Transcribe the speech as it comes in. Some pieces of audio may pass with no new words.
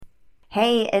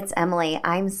Hey, it's Emily.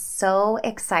 I'm so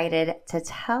excited to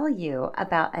tell you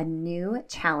about a new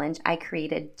challenge I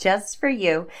created just for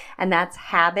you, and that's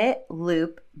Habit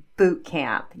Loop Boot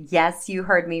Camp. Yes, you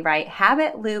heard me right.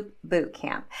 Habit Loop Boot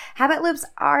Camp. Habit loops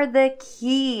are the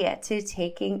key to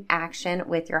taking action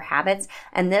with your habits,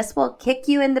 and this will kick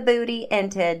you in the booty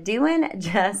into doing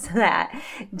just that.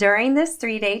 During this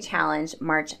 3-day challenge,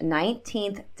 March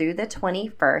 19th through the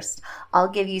 21st, I'll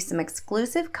give you some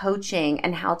exclusive coaching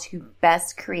and how to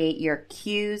best create your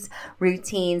cues,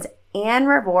 routines, and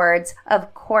rewards,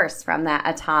 of course, from that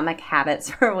Atomic Habits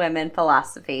for Women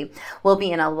philosophy. We'll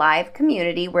be in a live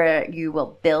community where you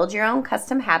will build your own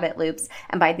custom habit loops,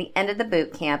 and by the end of the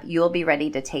boot camp, you will be ready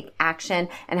to take action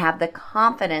and have the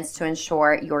confidence to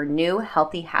ensure your new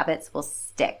healthy habits will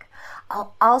stick.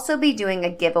 I'll also be doing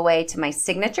a giveaway to my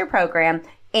signature program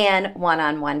and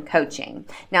one-on-one coaching.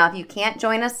 Now, if you can't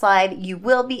join us live, you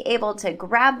will be able to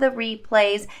grab the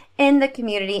replays in the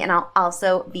community, and I'll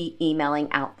also be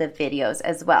emailing out the videos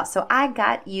as well. So I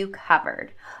got you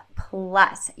covered.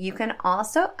 Plus, you can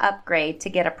also upgrade to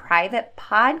get a private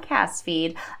podcast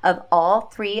feed of all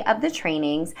 3 of the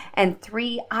trainings and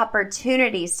 3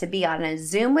 opportunities to be on a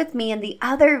Zoom with me and the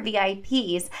other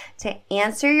VIPs to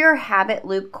answer your habit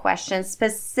loop questions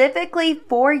specifically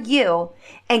for you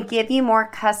and give you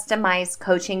more customized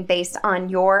coaching based on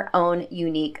your own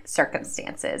unique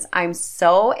circumstances. I'm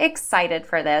so excited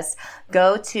for this.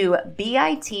 Go to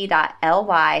bit.ly/habit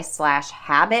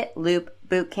loop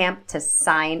bootcamp to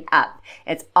sign up.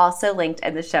 It's also linked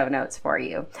in the show notes for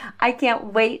you. I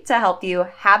can't wait to help you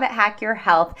habit hack your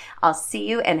health. I'll see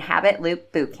you in Habit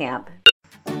Loop Bootcamp.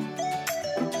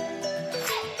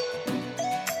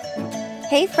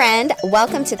 Hey friend,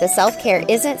 welcome to the Self-Care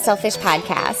Isn't Selfish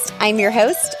podcast. I'm your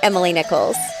host, Emily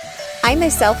Nichols. I'm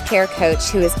a self-care coach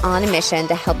who is on a mission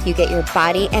to help you get your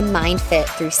body and mind fit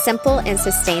through simple and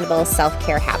sustainable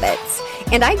self-care habits.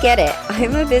 And I get it.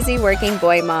 I'm a busy working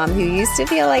boy mom who used to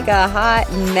feel like a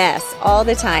hot mess all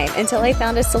the time until I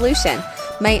found a solution,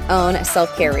 my own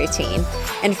self-care routine.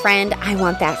 And friend, I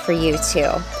want that for you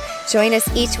too. Join us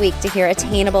each week to hear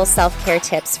attainable self-care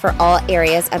tips for all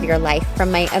areas of your life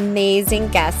from my amazing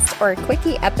guests or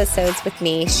Quickie episodes with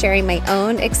me, sharing my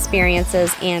own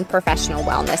experiences and professional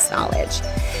wellness knowledge.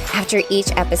 After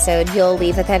each episode, you'll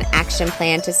leave with an action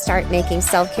plan to start making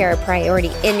self-care a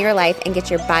priority in your life and get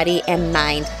your body and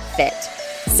mind fit.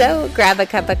 So grab a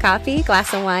cup of coffee,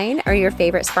 glass of wine, or your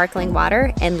favorite sparkling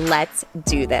water, and let's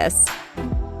do this.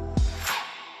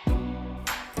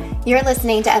 You're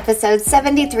listening to episode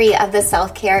 73 of the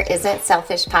Self-Care Isn't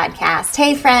Selfish podcast.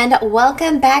 Hey friend,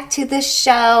 welcome back to the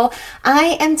show.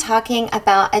 I am talking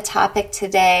about a topic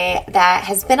today that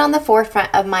has been on the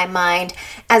forefront of my mind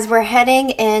as we're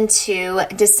heading into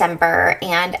December,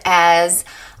 and as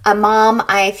a mom,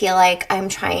 I feel like I'm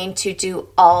trying to do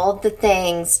all the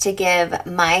things to give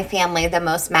my family the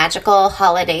most magical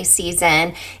holiday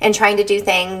season and trying to do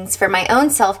things for my own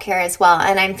self-care as well.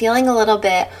 And I'm feeling a little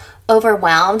bit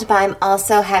overwhelmed, but I'm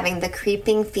also having the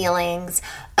creeping feelings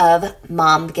of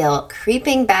mom guilt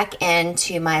creeping back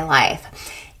into my life.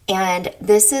 And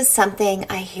this is something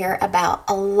I hear about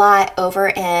a lot over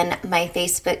in my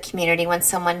Facebook community. When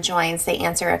someone joins, they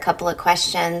answer a couple of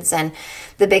questions, and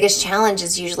the biggest challenge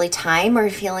is usually time or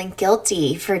feeling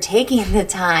guilty for taking the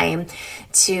time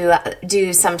to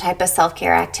do some type of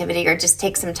self-care activity or just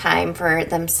take some time for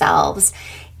themselves.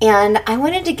 And I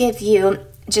wanted to give you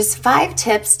just 5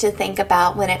 tips to think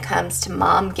about when it comes to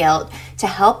mom guilt to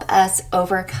help us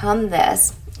overcome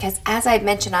this. Because as I've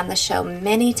mentioned on the show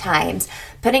many times,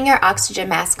 putting your oxygen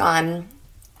mask on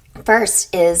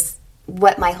first is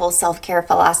what my whole self-care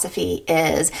philosophy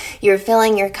is. You're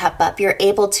filling your cup up. You're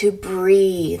able to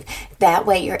breathe. That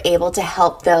way you're able to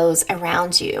help those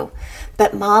around you.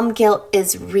 But mom guilt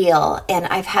is real, and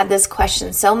I've had this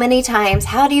question so many times.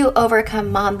 How do you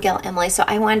overcome mom guilt, Emily? So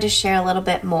I wanted to share a little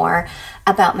bit more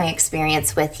about my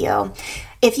experience with you.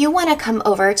 If you want to come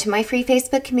over to my free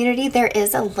Facebook community, there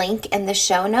is a link in the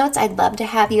show notes. I'd love to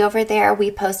have you over there.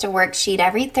 We post a worksheet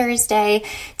every Thursday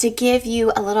to give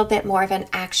you a little bit more of an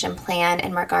action plan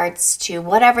in regards to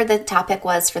whatever the topic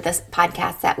was for this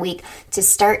podcast that week to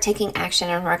start taking action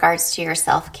in regards to your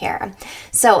self-care.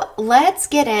 So let's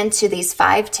get into these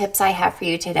 5 tips I have for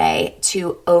you today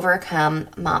to overcome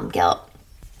mom guilt.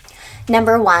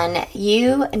 Number 1,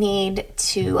 you need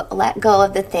to let go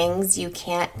of the things you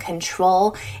can't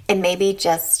control and maybe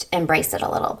just embrace it a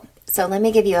little. So let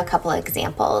me give you a couple of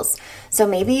examples. So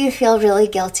maybe you feel really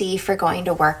guilty for going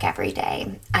to work every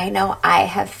day. I know I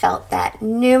have felt that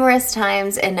numerous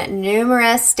times in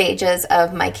numerous stages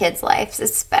of my kids' lives,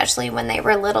 especially when they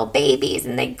were little babies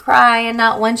and they'd cry and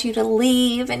not want you to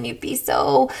leave, and you'd be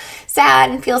so sad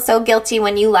and feel so guilty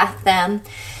when you left them.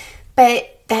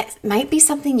 But that might be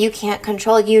something you can't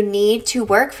control. You need to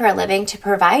work for a living to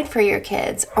provide for your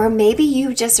kids. Or maybe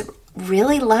you just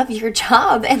really love your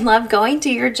job and love going to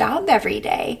your job every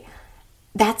day.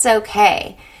 That's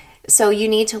okay. So you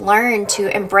need to learn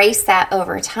to embrace that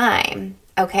over time,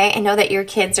 okay? And know that your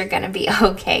kids are going to be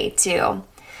okay too.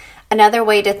 Another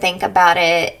way to think about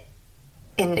it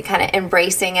and kind of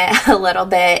embracing it a little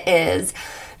bit is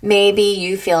maybe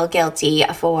you feel guilty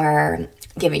for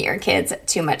giving your kids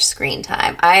too much screen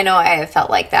time. I know I have felt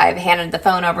like that. I've handed the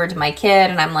phone over to my kid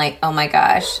and I'm like, oh my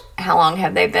gosh, how long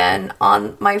have they been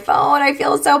on my phone? I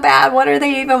feel so bad. What are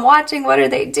they even watching? What are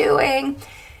they doing?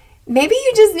 Maybe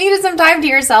you just needed some time to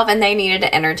yourself and they needed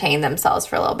to entertain themselves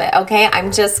for a little bit, okay?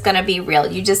 I'm just going to be real.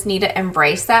 You just need to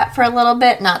embrace that for a little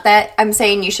bit. Not that I'm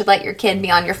saying you should let your kid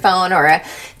be on your phone or a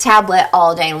tablet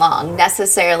all day long.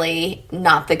 Necessarily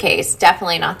not the case.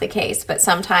 Definitely not the case. But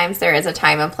sometimes there is a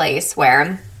time and place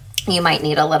where you might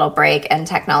need a little break and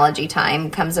technology time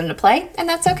comes into play, and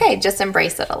that's okay. Just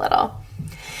embrace it a little.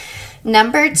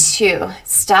 Number 2,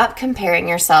 stop comparing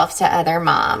yourself to other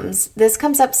moms. This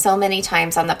comes up so many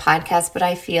times on the podcast, but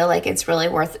I feel like it's really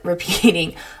worth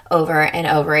repeating over and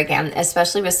over again,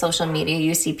 especially with social media.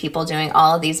 You see people doing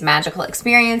all of these magical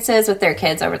experiences with their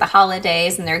kids over the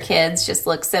holidays, and their kids just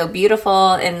look so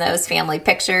beautiful in those family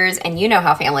pictures, and you know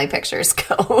how family pictures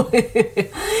go.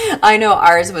 I know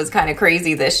ours was kind of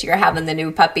crazy this year, having the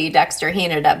new puppy, Dexter. He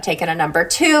ended up taking a number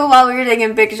 2 while we were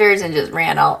taking pictures and just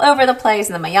ran all over the place,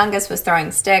 and then my youngest was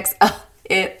throwing sticks. Oh,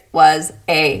 it was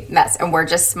a mess, and we're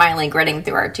just smiling, gritting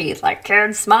through our teeth like,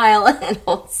 kids, smile and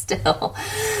hold still.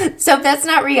 So that's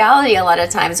not reality a lot of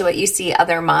times, what you see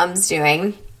other moms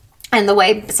doing. And the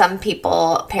way some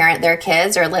people parent their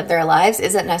kids or live their lives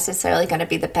isn't necessarily going to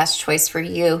be the best choice for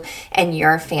you and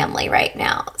your family right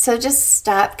now. So just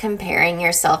stop comparing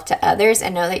yourself to others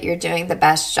and know that you're doing the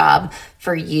best job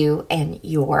for you and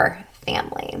your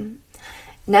family.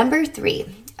 Number 3,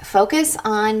 focus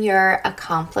on your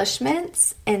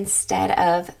accomplishments instead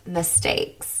of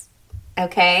mistakes,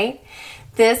 okay?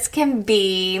 This can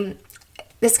be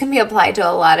applied to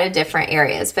a lot of different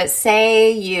areas, but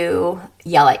say you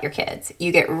yell at your kids.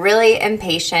 You get really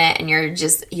impatient and you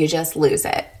just lose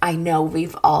it. I know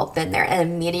we've all been there.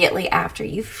 And immediately after,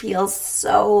 you feel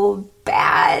so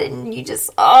bad and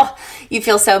you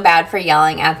feel so bad for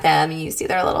yelling at them, and you see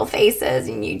their little faces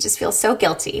and you just feel so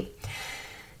guilty.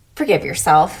 Forgive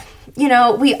yourself. You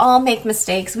know, we all make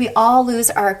mistakes. We all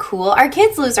lose our cool. Our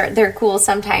kids lose their cool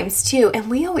sometimes too, and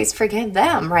we always forgive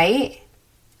them, right?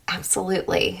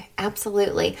 Absolutely.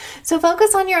 Absolutely. So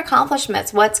focus on your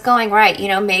accomplishments. What's going right? You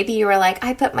know, maybe you were like,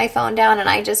 I put my phone down and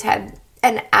I just had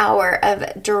an hour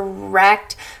of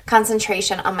direct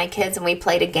concentration on my kids, and we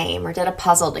played a game or did a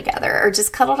puzzle together or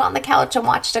just cuddled on the couch and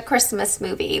watched a Christmas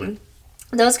movie.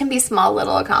 Those can be small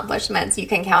little accomplishments you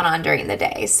can count on during the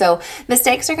day. So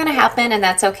mistakes are going to happen, and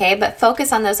that's okay, but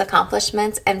focus on those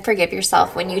accomplishments and forgive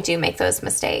yourself when you do make those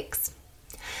mistakes.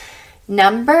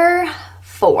 Number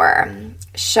 4,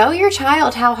 show your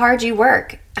child how hard you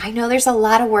work. I know there's a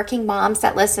lot of working moms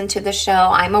that listen to the show.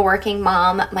 I'm a working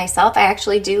mom myself. I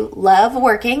actually do love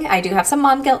working. I do have some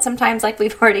mom guilt sometimes, like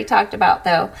we've already talked about,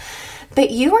 though.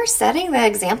 But you are setting the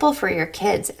example for your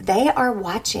kids. They are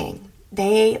watching.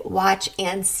 They watch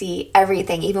and see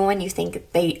everything, even when you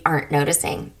think they aren't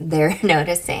noticing. They're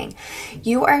noticing.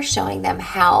 You are showing them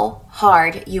how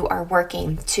hard you are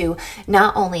working, to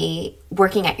not only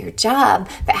working at your job,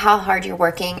 but how hard you're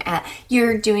working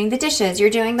you're doing the dishes, you're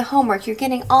doing the homework, you're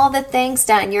getting all the things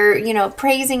done, you're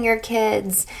praising your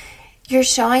kids. You're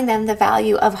showing them the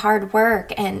value of hard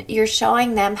work, and you're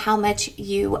showing them how much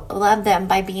you love them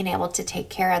by being able to take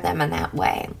care of them in that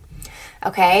way.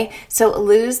 Okay, so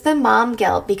lose the mom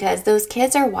guilt, because those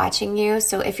kids are watching you.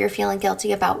 So if you're feeling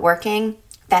guilty about working,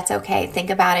 that's okay.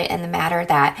 Think about it in the matter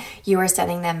that you are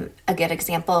setting them a good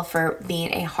example for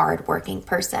being a hardworking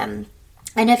person.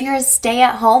 And if you're a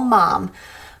stay-at-home mom,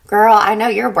 girl, I know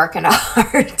you're working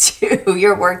hard too.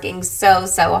 You're working so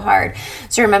hard.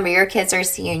 So remember, your kids are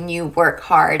seeing you work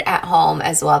hard at home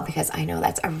as well, because I know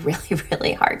that's a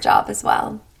really hard job as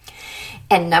well.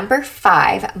 And number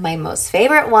 5, my most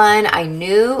favorite one, I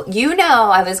knew,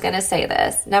 I was going to say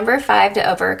this. Number 5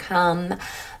 to overcome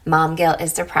mom guilt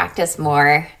is to practice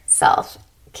more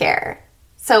self-care.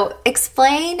 So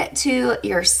explain to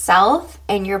yourself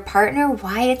and your partner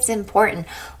why it's important.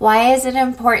 Why is it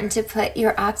important to put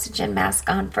your oxygen mask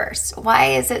on first?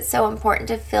 Why is it so important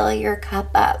to fill your cup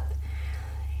up?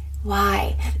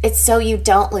 Why? It's so you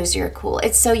don't lose your cool.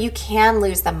 It's so you can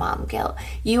lose the mom guilt.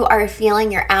 You are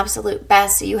feeling your absolute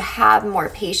best, so you have more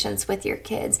patience with your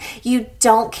kids. You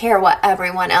don't care what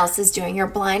everyone else is doing. Your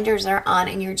blinders are on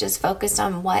and you're just focused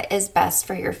on what is best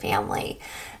for your family.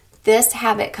 This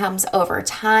habit comes over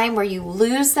time where you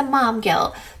lose the mom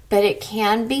guilt, but it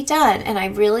can be done. And I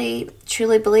really,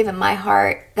 truly believe in my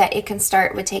heart that it can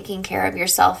start with taking care of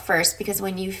yourself first, because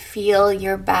when you feel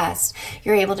your best,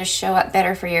 you're able to show up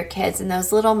better for your kids. And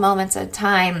those little moments of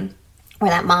time where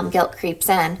that mom guilt creeps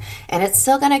in, and it's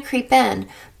still going to creep in,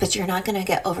 but you're not going to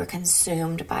get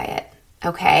overconsumed by it,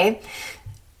 okay?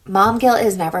 Mom guilt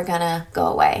is never going to go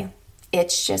away.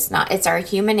 It's just not. It's our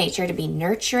human nature to be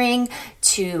nurturing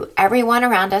to everyone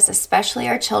around us, especially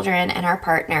our children and our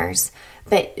partners.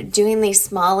 But doing these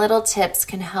small little tips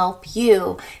can help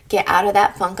you get out of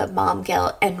that funk of mom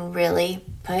guilt and really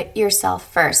put yourself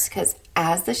first. Because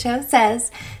as the show says,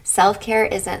 self-care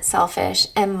isn't selfish,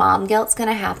 and mom guilt's going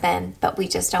to happen, but we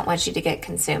just don't want you to get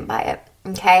consumed by it.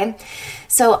 Okay,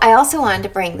 so I also wanted to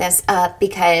bring this up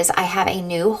because I have a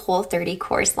new Whole30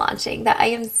 course launching that I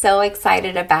am so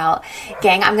excited about.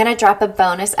 Gang, I'm going to drop a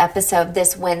bonus episode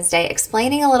this Wednesday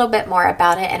explaining a little bit more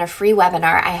about it in a free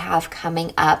webinar I have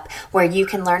coming up, where you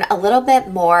can learn a little bit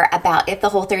more about if the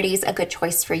Whole30 is a good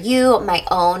choice for you, my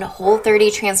own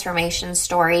Whole30 transformation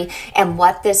story, and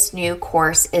what this new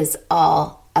course is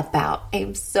all about.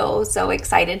 I'm so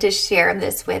excited to share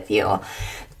this with you.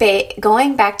 But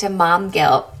going back to mom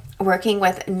guilt, working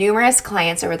with numerous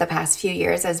clients over the past few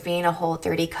years as being a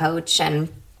Whole30 coach and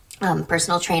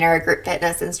personal trainer, group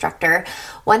fitness instructor,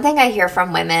 one thing I hear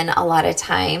from women a lot of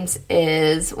times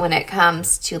is when it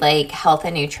comes to like health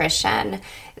and nutrition,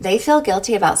 they feel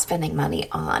guilty about spending money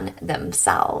on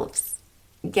themselves.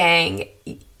 Gang,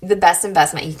 the best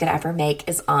investment you could ever make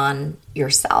is on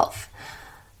yourself.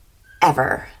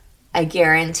 Ever. I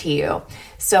guarantee you.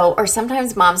 So, or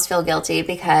sometimes moms feel guilty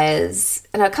because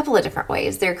in a couple of different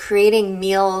ways, they're creating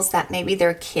meals that maybe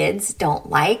their kids don't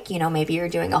like. You know, maybe you're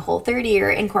doing a Whole30 or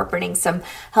incorporating some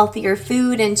healthier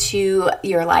food into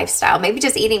your lifestyle. Maybe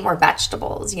just eating more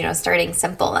vegetables, you know, starting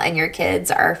simple, and your kids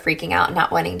are freaking out and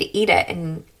not wanting to eat it.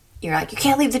 And you're like, you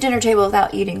can't leave the dinner table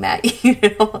without eating that, you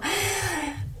know?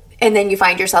 And then you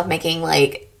find yourself making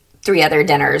like 3 other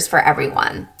dinners for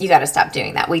everyone. You got to stop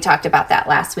doing that. We talked about that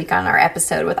last week on our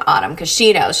episode with Autumn, because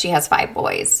she knows she has 5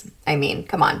 boys. I mean,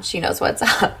 come on, she knows what's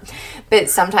up.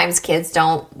 But sometimes kids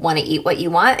don't want to eat what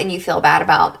you want, and you feel bad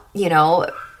about, you know,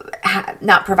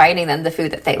 not providing them the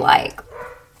food that they like.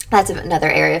 That's another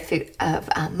area of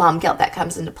mom guilt that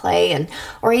comes into play,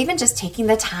 or even just taking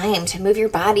the time to move your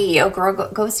body or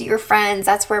go see your friends.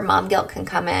 That's where mom guilt can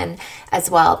come in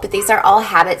as well. But these are all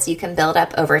habits you can build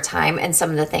up over time, and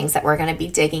some of the things that we're going to be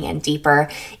digging in deeper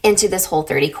into this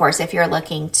Whole30 course if you're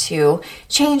looking to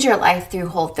change your life through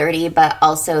Whole30, but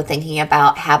also thinking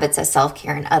about habits of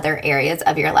self-care in other areas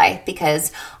of your life.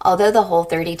 Because although the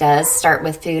Whole30 does start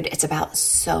with food, it's about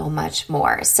so much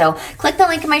more. So click the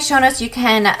link in my show notes. You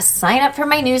can sign up for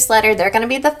my newsletter. They're going to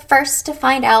be the first to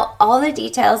find out all the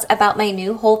details about my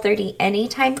new Whole30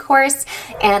 Anytime course.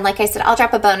 And like I said, I'll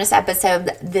drop a bonus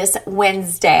episode this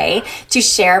Wednesday to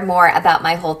share more about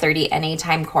my Whole30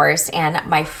 Anytime course and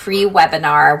my free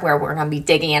webinar, where we're going to be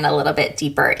digging in a little bit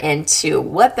deeper into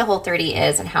what the Whole30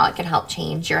 is and how it can help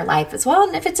change your life as well,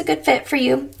 and if it's a good fit for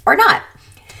you or not.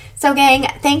 So gang,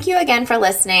 thank you again for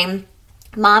listening.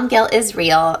 Mom guilt is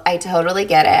real. I totally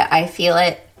get it. I feel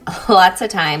it lots of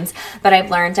times, but I've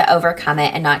learned to overcome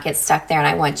it and not get stuck there, and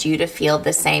I want you to feel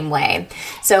the same way.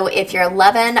 So if you're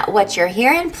loving what you're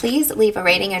hearing, please leave a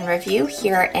rating and review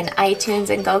here in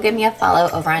iTunes, and go give me a follow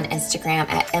over on Instagram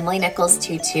at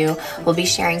EmilyNichols22. We'll be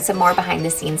sharing some more behind the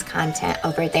scenes content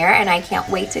over there, and I can't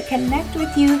wait to connect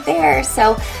with you there.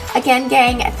 So again,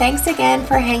 gang, thanks again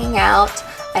for hanging out.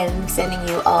 I'm sending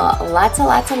you all lots of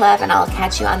love, and I'll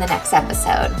catch you on the next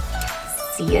episode.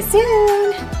 See you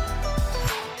soon.